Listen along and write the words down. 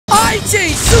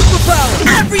power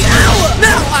every hour.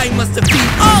 Now I must defeat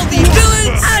all the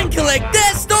villains and collect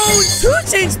their stones to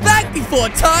change back before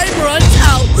time runs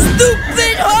out.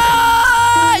 Stupid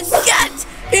horse! Get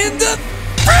in the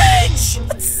fridge!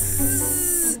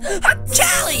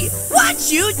 Callie,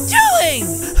 what you doing?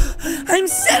 I'm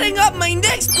setting up my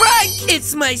next prank.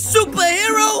 It's my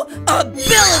superhero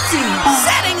ability.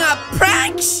 Setting up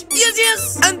pranks.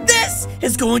 Yes. And this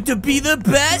is going to be the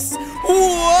best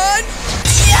one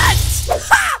yet.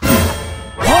 Ha!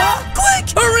 Huh? Quick,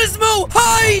 Turismo,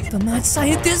 hide! The mad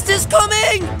scientist is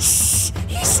coming. Shh,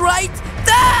 he's right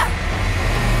there.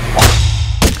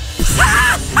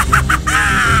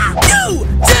 You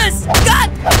just got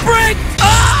bricked!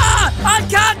 I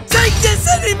can't take this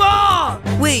anymore!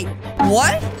 Wait,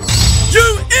 what?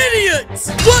 You idiots!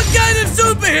 What kind of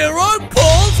superhero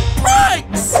pulls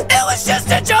pranks? It was just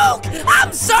a joke!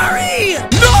 I'm sorry!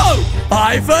 No!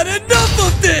 I've had enough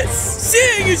of this!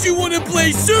 Seeing as you want to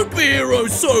play superhero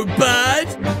so bad,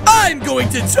 I'm going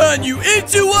to turn you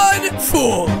into one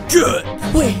for good!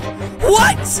 Wait,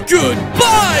 what?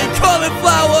 Goodbye,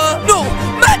 cauliflower! No,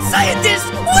 mad scientist!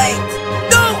 Wait!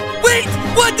 No, wait!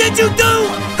 What did you do?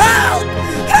 Help!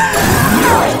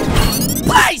 Help!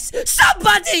 Please,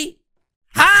 somebody!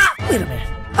 Huh? Wait a minute.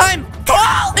 I'm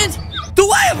tall and do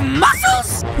I have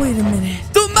muscles? Wait a minute.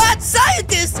 The mad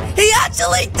scientist, he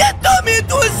actually did turn me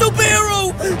into a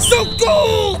superhero! So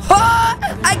cool! Huh?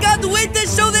 I can't wait to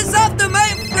show this off to my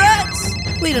friends!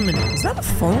 Wait a minute, is that a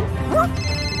phone? Huh?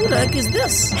 Who the heck is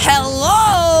this?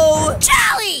 Hello?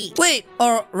 Charlie! Wait,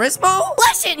 or Rismo?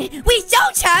 Listen, we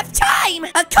don't have time!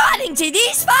 According to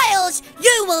these files,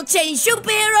 you will change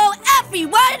superhero every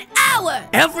 1 hour!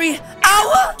 Every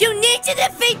hour? You need to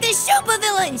defeat the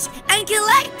supervillains and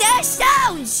collect their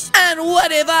stones! And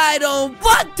what if I don't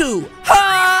want to?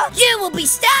 Huh? You will be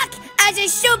stuck as a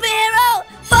superhero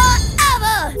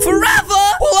forever!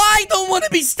 Forever? Well, I don't want to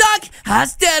be stuck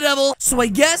as Daredevil, so I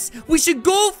guess we should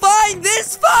go find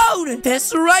this phone!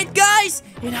 That's right, guys!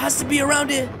 It has to be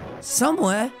around here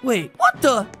somewhere. Wait, what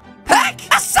the heck?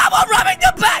 Is someone robbing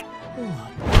the bank?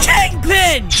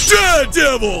 Kingpin!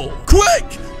 Daredevil!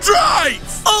 Quick!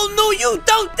 Drive! Oh, no, you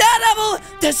don't, Daredevil!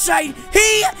 That's right,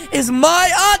 he is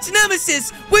my arch nemesis,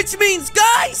 which means,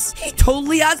 guys, he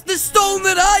totally has the stone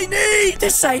that I need!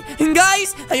 That's right, and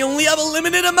guys, I only have a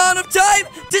limited amount of time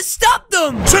to stop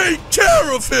them! Take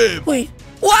care of him! Wait,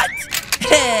 what?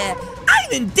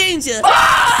 I'm in danger!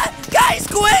 Ah! Guys,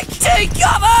 quick! Take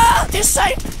cover! That's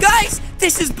right, guys,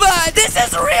 this is bad! This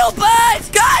is real bad!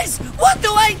 Guys, what do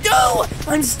I do?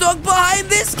 I'm stuck behind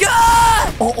this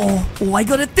car! Oh, I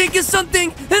gotta think of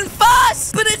something, and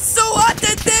fast! But it's so hard to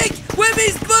think when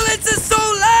these bullets are so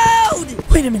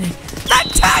loud! Wait a minute. That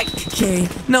tank! Okay,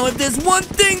 now if there's one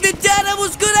thing that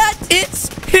Daredevil's good at, it's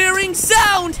hearing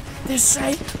sound! That's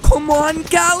right. Come on,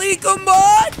 Callie, come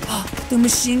on! The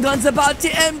machine gun's about to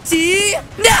empty!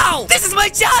 Now! This is my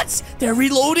chance! They're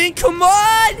reloading, come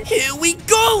on! Here we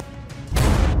go!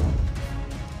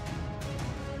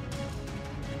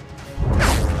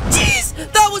 Jeez,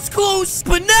 that was close!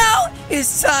 But now,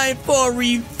 it's time for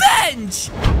revenge!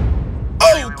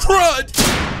 Oh, crud!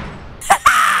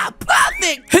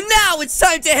 Perfect! And now it's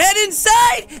time to head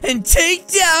inside and take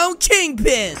down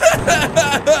Kingpin!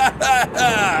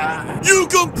 You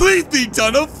completely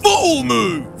done a fool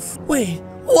move! Wait,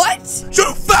 what?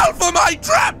 You fell for my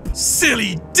trap,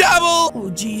 silly devil!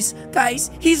 Oh, jeez. Guys,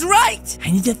 he's right!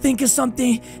 I need to think of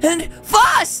something, and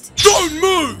fast! Don't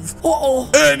move! Uh-oh.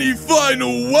 Any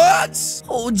final words?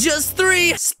 Oh, just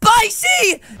 3.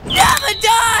 Spicy never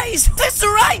dies! That's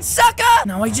right, sucker!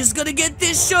 Now I just gotta get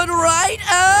this shot right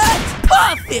and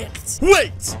perfect!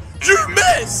 Wait! You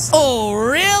missed! Oh,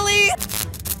 really?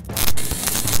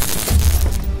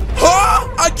 Huh?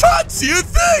 I can't see a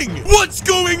thing! What's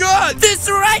going on? That's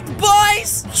right,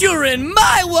 boys! You're in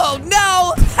my world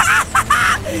now!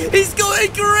 He's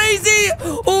going crazy!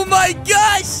 Oh my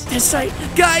gosh! That's right,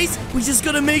 guys, we just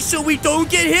gotta make sure we don't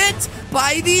get hit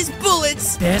by these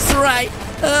bullets. That's right.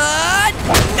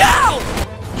 No!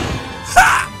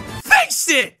 Ha! Fixed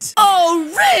it! Oh,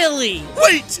 really?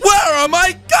 Wait, where are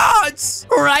my guards?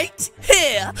 Right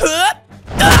here.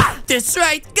 That's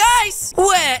right, guys!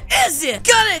 Where is it?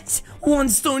 Got it! 1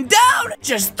 stone down,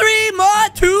 just 3 more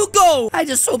to go! I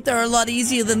just hope they're a lot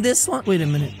easier than this one. Wait a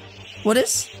minute. What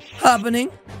is happening?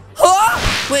 Huh?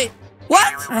 Wait,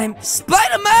 what? I'm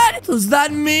Spider-Man? Does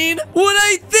that mean what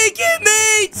I think it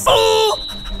means? Oh!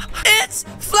 It's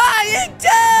flying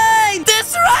time!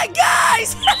 That's right,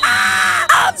 guys!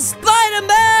 I'm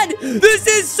Spider-Man! This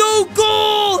is so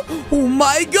cool! Oh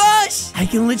my gosh! I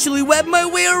can literally web my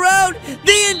way around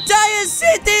the entire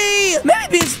city!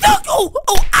 Maybe being stuck! Oh,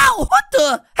 ow! What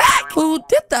the heck? Oh, Who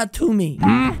did that to me?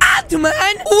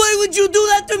 Ant-Man? Why would you do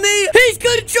that to me? He's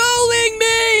controlling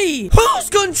me! Who's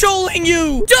controlling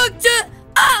you? Doctor...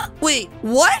 wait,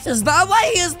 what? Is that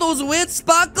why he has those weird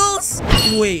sparkles?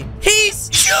 Wait, he's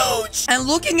huge and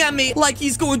looking at me like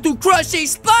he's going to crush a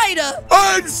spider.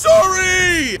 I'm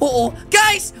sorry! Uh-oh,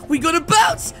 guys, we gotta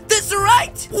bounce. This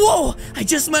right. Whoa, I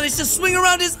just managed to swing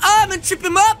around his arm and trip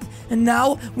him up. And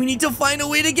now we need to find a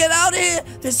way to get out of here.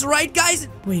 This right, guys.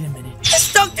 Wait a minute.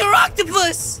 It's Dr.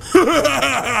 Octopus!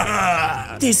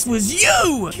 This was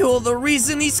you! You're the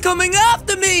reason he's coming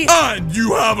after me! And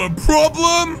you have a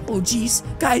problem? Oh, jeez.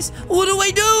 Guys, what do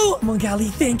I do? Come on, Callie,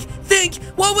 think.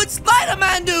 What would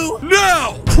Spider-Man do?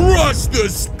 Now, crush the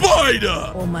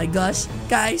spider! Oh, my gosh.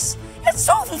 Guys, it's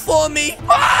over for me.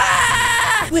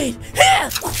 Ah! Wait, here!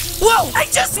 Whoa, I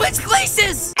just switched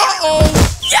places!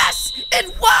 Uh-oh! Yes! It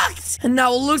worked! And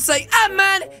now it looks like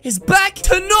Ant-Man is back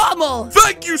to normal!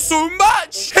 Thank you so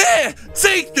much! Here,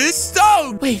 take this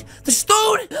stone! Wait, the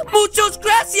stone? Muchos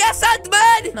gracias,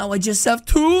 Ant-Man! Now I just have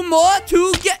 2 more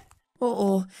to get...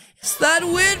 Uh-oh. It's that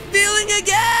weird feeling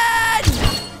again!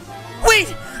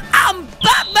 Wait! I'm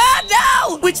Batman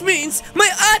now! Which means my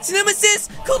arch nemesis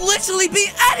could literally be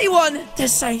anyone!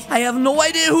 This I have no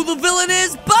idea who the villain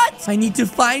is, but I need to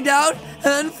find out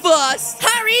and fast.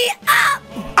 Hurry up!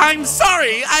 I'm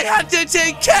sorry, I had to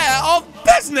take care of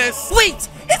business! Wait!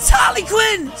 It's Harley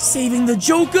Quinn! Saving the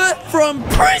Joker from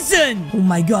prison! Oh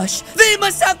my gosh, they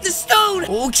must have the stone!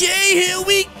 Okay, here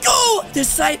we go! This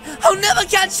side, I'll never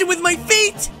catch him with my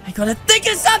feet! I gotta think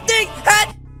of something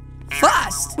and...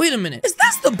 fast! Wait a minute, is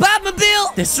this the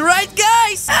Batmobile? That's right,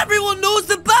 guys! Everyone knows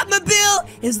the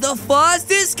Batmobile is the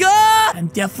fastest car! I'm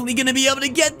definitely gonna be able to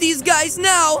get these guys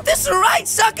now! That's right,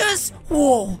 suckers!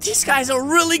 Whoa, these guys are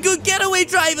really good getaway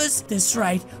drivers! That's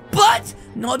right, but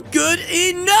not good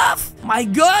enough! My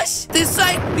gosh, this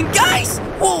side, and guys!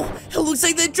 Whoa, it looks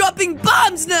like they're dropping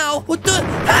bombs now! What the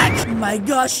heck? My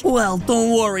gosh, well,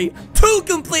 don't worry. 2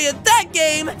 can play at that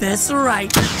game! That's right.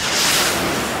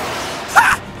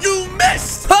 Ha! You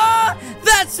missed! Huh?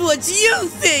 That's what you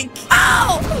think!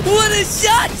 Ow! What a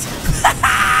shot!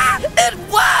 It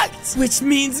worked! Which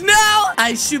means now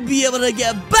I should be able to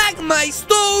get back my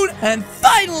stone and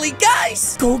finally,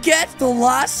 guys, go get the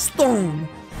last stone.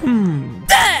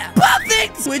 There!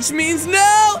 Perfect! Which means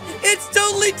now it's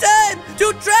totally time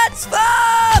to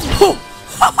transform!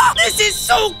 This is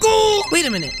so cool! Wait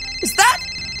a minute. Is that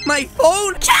my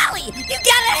phone? Callie, you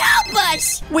gotta help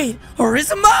us! Wait,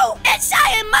 Orismo? It's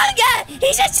Ironmonger!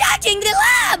 He's attacking the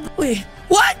lab! Wait,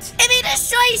 what? If he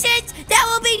destroys it, there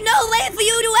will be no way for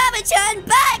you to ever turn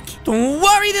back! Don't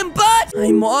worry then, bud!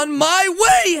 I'm on my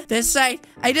way! This side,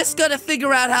 I just gotta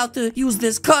figure out how to use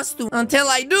this costume. Until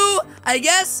I do, I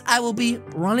guess I will be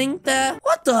running there.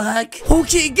 What the heck?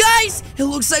 Okay, guys, it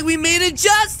looks like we made it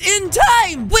just in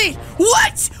time! Wait,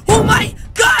 what? Oh my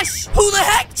gosh! Who the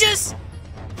heck just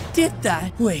did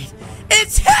that? Wait,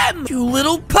 it's him! You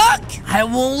little punk! I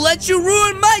won't let you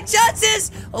ruin my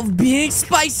chances of being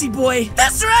spicy boy.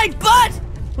 That's right, bud!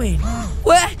 Wait,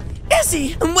 where is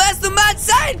he? And where's the mad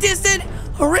scientist and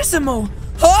Orismo?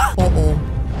 Huh? Uh-oh.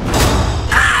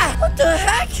 Ah! What the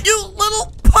heck? You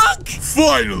little punk!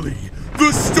 Finally,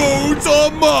 the stones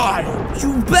are mine!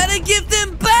 You better give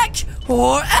them back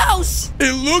or else!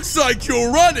 It looks like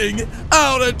you're running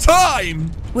out of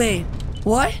time! Wait,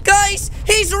 what? Guys,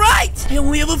 he's right! I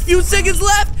only have a few seconds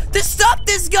left to stop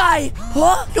this guy!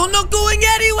 Huh? You're not going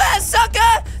anywhere,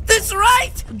 sucker! That's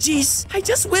right! Jeez, I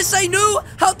just wish I knew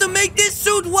how to make this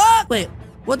suit work! Wait,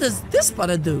 what does this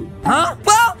button do? Huh?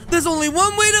 Well, there's only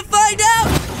one way to find out!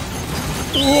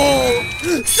 Whoa!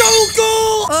 So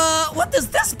cool! What does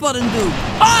this button do?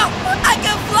 Oh! I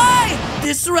can fly!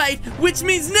 That's right, which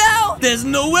means now there's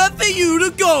nowhere for you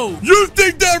to go! You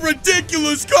think that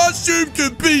ridiculous costume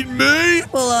can beat me?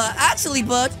 Well, actually,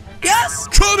 bud, yes?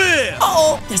 Come here!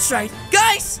 Uh-oh, that's right.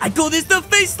 Guys, I call this the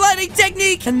face sliding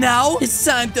technique. And now it's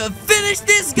time to finish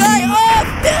this guy off.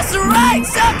 That's right,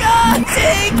 sucker!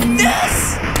 Take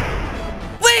this!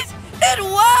 Wait, it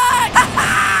worked!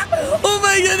 Oh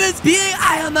my goodness, being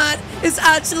Iron Man is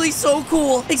actually so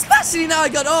cool. Especially now I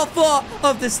got all 4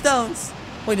 of the stones.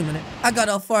 Wait a minute, I got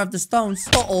all 4 of the stones.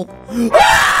 Uh-oh.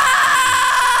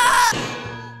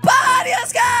 But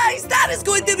yes, guys, that is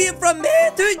going to be it from me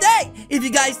today. If you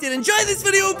guys did enjoy this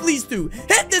video, please do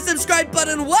hit the subscribe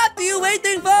button. What are you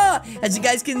waiting for? As you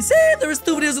guys can see, there is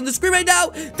 2 videos on the screen right now.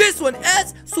 This one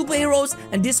is superheroes,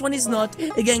 and this one is not.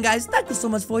 Again, guys, thank you so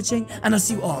much for watching, and I'll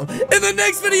see you all in the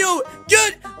next video.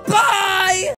 Goodbye.